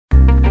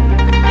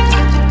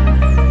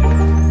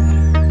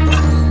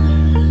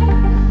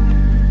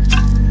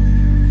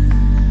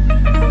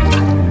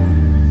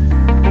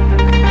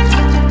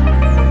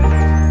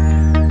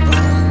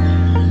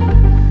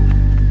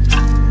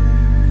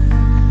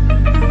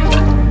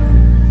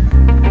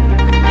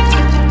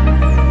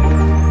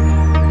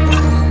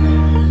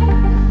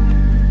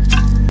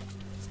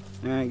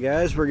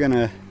guys, we're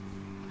gonna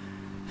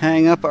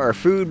hang up our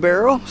food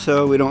barrel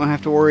so we don't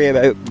have to worry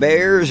about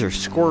bears or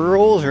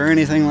squirrels or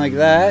anything like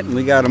that. And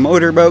we got a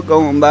motorboat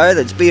going by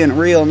that's being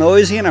real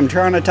noisy, and I'm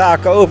trying to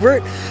talk over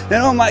it,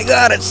 and oh my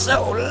god, it's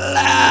so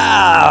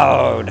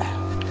loud.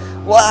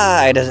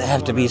 Why does it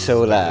have to be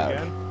so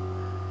loud?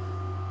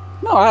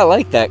 No, I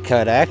like that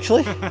cut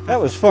actually. That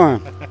was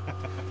fun.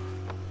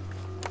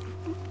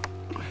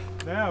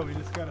 Now we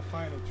just gotta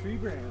find a tree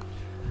branch.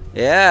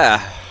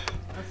 Yeah.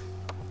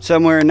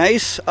 Somewhere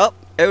nice, up,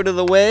 out of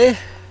the way.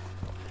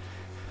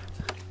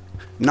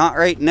 Not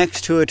right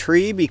next to a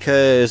tree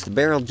because the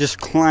bear will just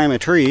climb a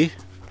tree.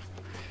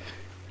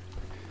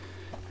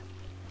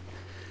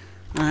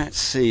 Let's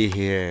see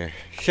here.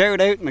 Shout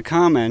out in the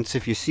comments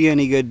if you see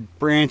any good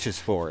branches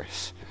for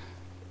us.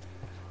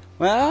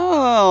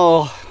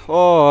 Well,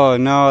 oh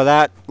no,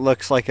 that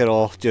looks like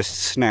it'll just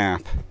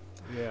snap.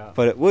 Yeah.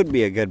 But it would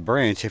be a good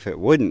branch if it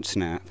wouldn't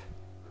snap.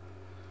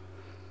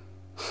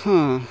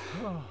 Huh.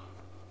 Oh.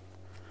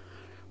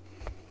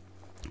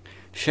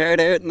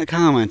 Shout out in the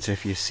comments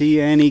if you see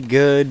any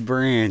good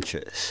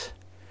branches.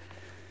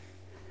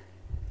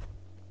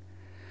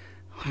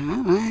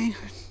 Alright,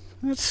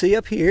 let's see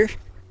up here.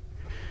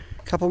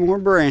 A couple more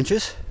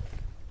branches.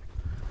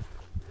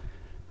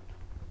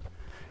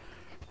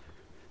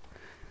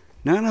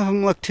 None of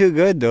them look too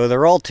good though.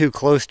 They're all too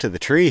close to the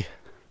tree.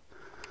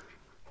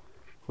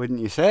 Wouldn't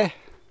you say?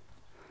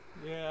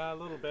 Yeah, a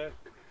little bit.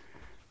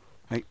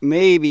 Like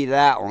maybe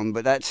that one,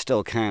 but that's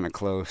still kind of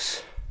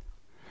close.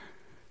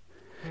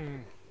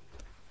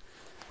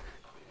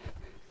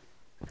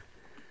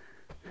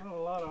 Not a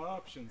lot of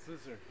options, is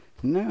there?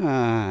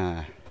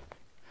 Nah.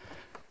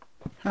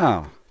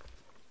 Oh.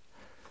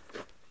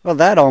 Well,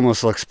 that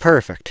almost looks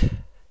perfect.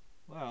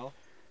 Well,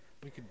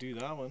 we could do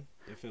that one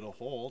if it'll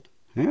hold.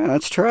 Yeah,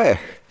 let's try it.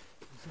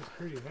 This is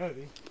pretty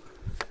heavy.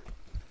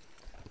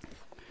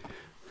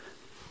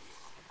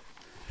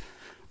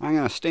 I'm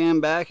going to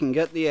stand back and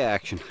get the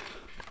action.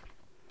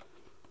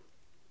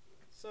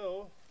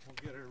 So, we'll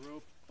get our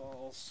rope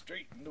all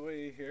straightened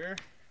away here.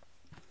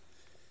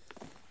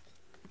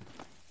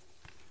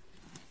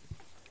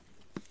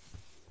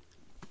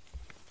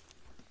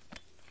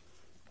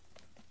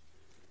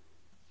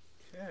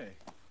 Okay,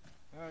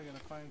 now I'm going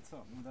to find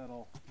something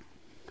that'll...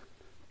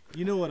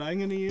 You know what I'm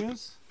going to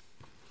use?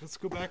 Let's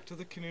go back to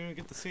the canoe and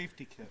get the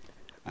safety kit.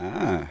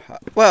 Ah,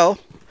 well,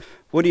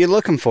 what are you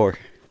looking for?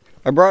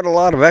 I brought a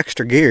lot of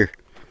extra gear.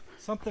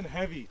 Something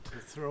heavy to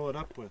throw it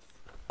up with.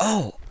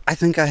 Oh, I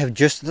think I have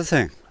just the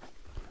thing.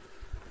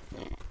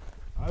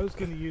 I was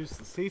going to use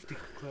the safety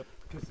clip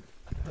because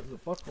it has a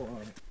buckle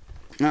on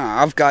it. No,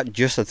 I've got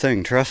just the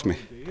thing, trust me.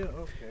 Do you?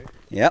 Okay.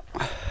 Yep.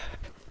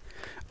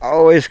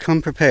 Always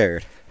come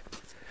prepared.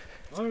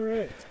 All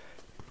right.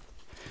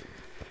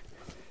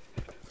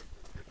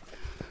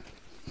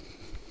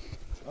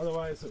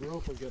 Otherwise the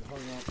rope will get hung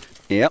up.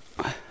 Yep.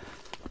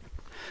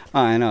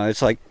 I know,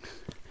 it's like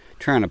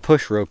trying to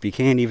push rope, you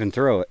can't even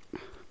throw it.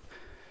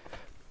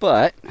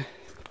 But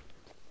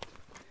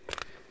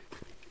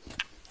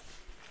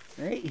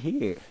right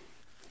here,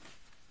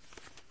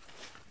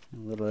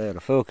 a little out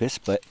of focus,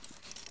 but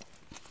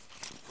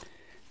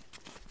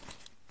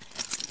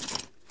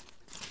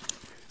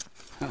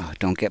oh,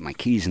 don't get my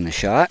keys in the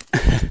shot.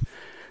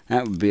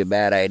 That would be a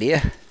bad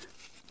idea.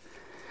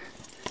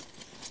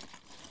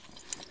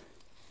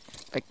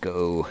 Let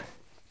go.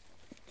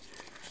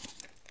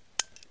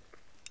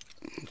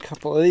 A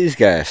couple of these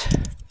guys.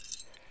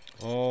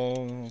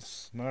 Oh,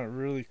 it's not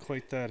really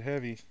quite that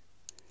heavy.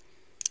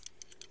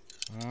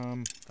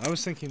 I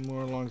was thinking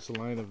more along the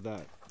line of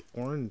that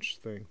orange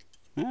thing.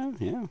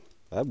 Yeah,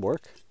 that'd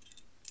work.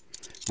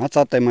 I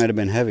thought they might have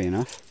been heavy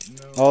enough.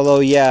 No.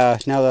 Although, yeah,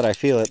 now that I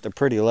feel it, they're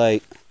pretty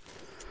light.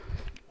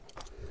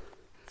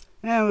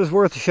 Yeah, it was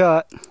worth a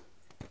shot.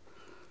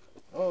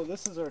 Oh,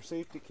 this is our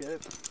safety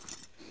kit.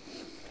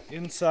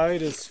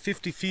 Inside is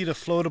 50 feet of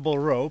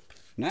floatable rope.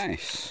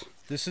 Nice.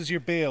 This is your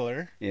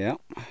baler. Yeah.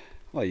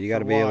 Well, you got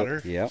to For be able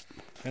water. to. Yep.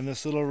 And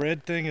this little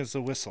red thing is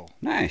the whistle.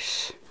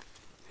 Nice.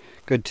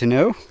 Good to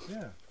know.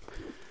 Yeah.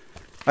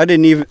 I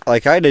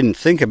didn't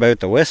think about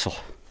the whistle.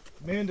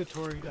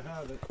 Mandatory to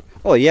have it.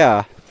 Oh,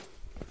 yeah.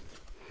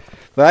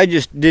 But I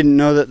just didn't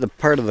know that the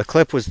part of the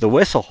clip was the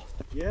whistle.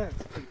 Yeah,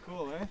 it's pretty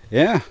cool, eh?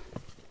 Yeah.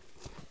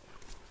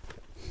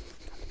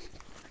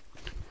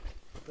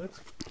 Let's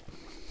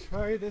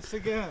try this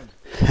again.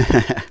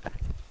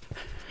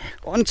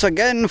 Once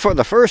again for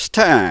the first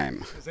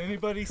time. Does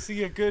anybody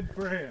see a good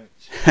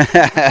branch?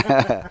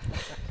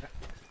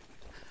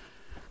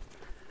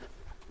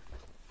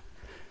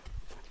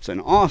 It's an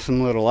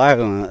awesome little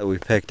island that we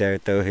picked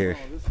out though here.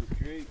 Oh, this is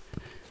great.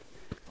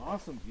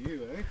 Awesome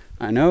view, eh?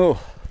 I know.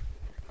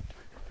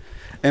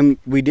 And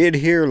we did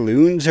hear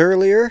loons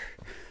earlier,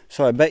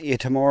 so I bet you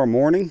tomorrow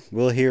morning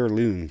we'll hear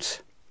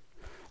loons.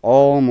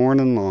 All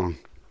morning long.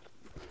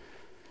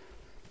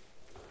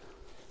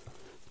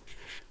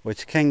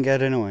 Which can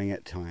get annoying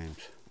at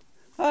times.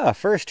 Ah,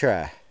 first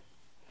try.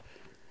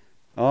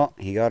 Oh,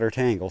 he got her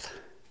tangled.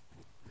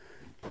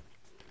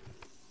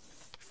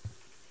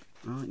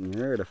 Oh, and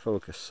you're out of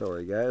focus.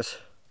 Sorry, guys.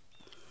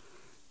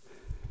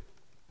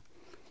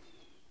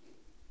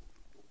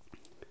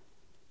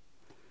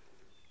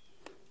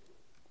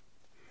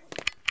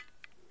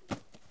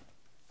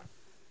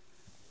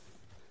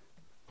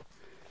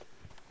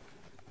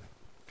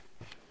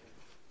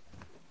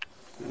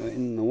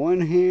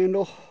 one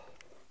handle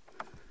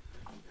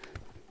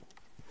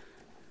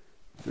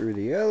through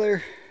the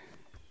other.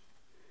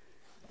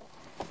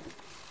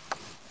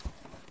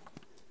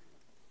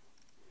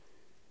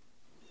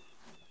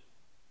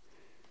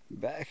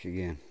 Back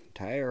again.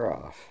 Tie her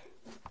off.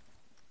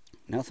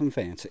 Nothing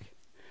fancy.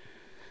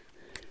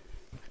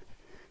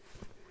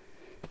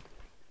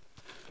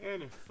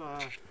 And if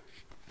I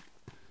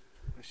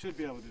should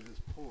be able to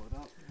just pull it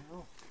up, you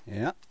know.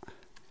 Yeah.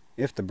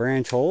 If the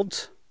branch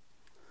holds.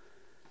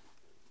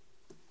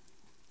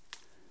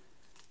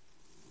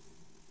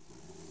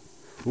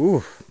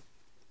 Ooh.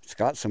 It's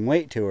got some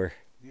weight to her.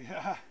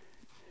 Yeah.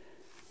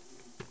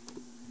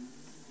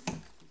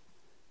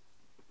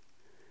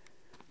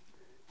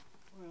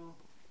 Well,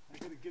 I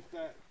gotta get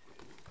that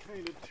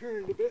kind of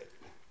turned a bit.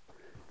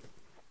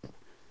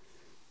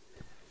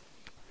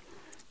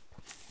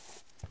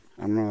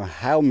 I don't know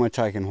how much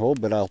I can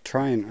hold, but I'll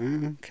try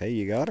and... okay,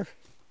 you got her.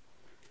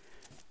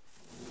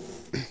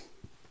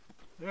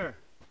 There.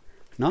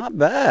 Not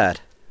bad.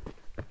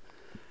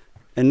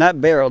 And that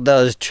barrel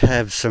does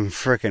have some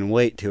frickin'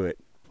 weight to it.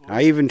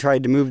 I even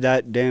tried to move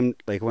that damn,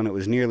 like when it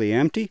was nearly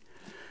empty,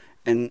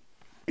 and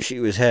she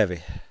was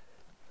heavy.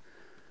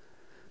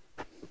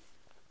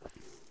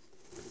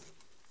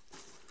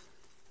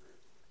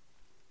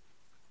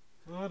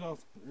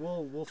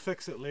 Well, we'll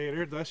fix it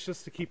later. That's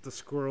just to keep the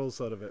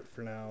squirrels out of it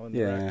for now, and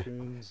Yeah. the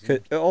raccoons.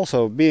 And...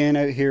 Also, being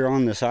out here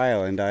on this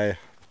island,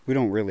 we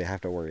don't really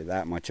have to worry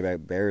that much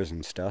about bears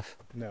and stuff.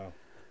 No.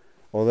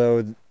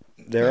 Although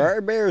there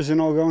are bears in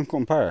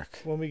Algonquin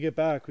Park. When we get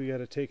back, we got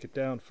to take it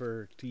down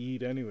to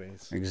eat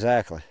anyways.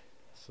 Exactly.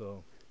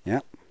 So.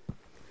 Yep.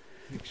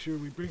 Make sure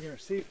we bring our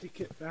safety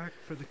kit back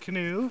for the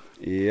canoe.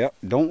 Yep.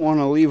 Don't want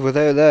to leave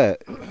without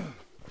that.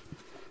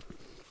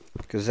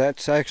 Because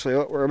that's actually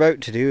what we're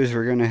about to do, is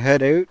we're going to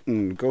head out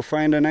and go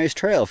find a nice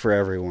trail for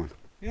everyone.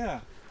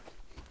 Yeah.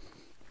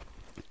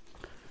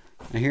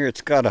 I hear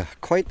it's got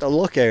quite the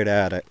lookout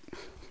at it.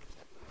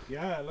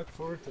 Yeah, I look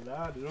forward to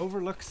that. It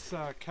overlooks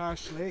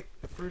Cache Lake,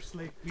 the first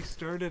lake we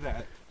started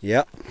at.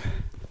 Yep.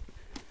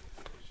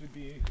 Should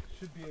be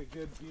a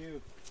good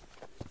view.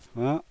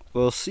 Well,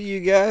 we'll see you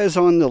guys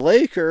on the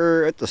lake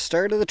or at the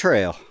start of the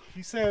trail.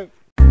 Peace out.